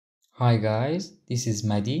Hi guys, this is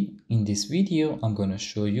Madi. In this video, I'm gonna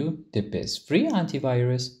show you the best free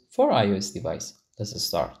antivirus for iOS device. Let's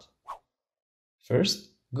start. First,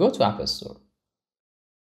 go to App Store.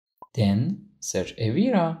 Then search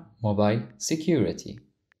Avira Mobile Security.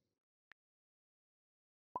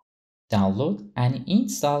 Download and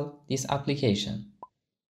install this application.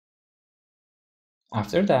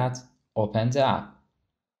 After that, open the app.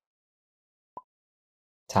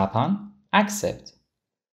 Tap on Accept.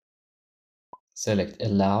 Select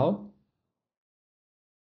Allow.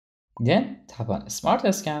 Then tap on Smart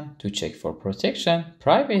Scan to check for protection,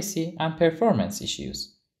 privacy, and performance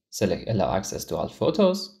issues. Select Allow access to all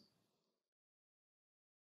photos.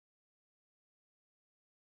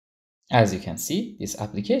 As you can see, this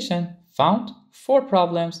application found 4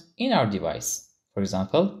 problems in our device. For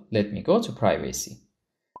example, let me go to Privacy.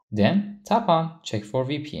 Then tap on Check for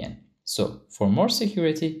VPN. So for more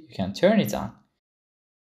security, you can turn it on.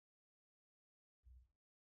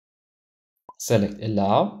 Select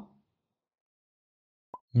Allow.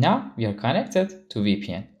 Now we are connected to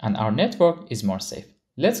VPN and our network is more safe.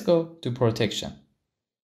 Let's go to Protection.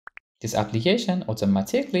 This application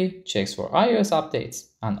automatically checks for iOS updates,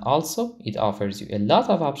 and also it offers you a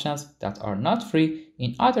lot of options that are not free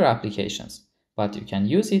in other applications, but you can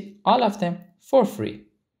use it, all of them, for free.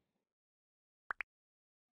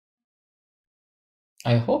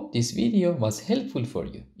 I hope this video was helpful for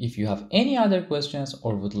you. If you have any other questions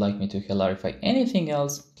or would like me to clarify anything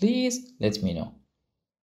else, please let me know.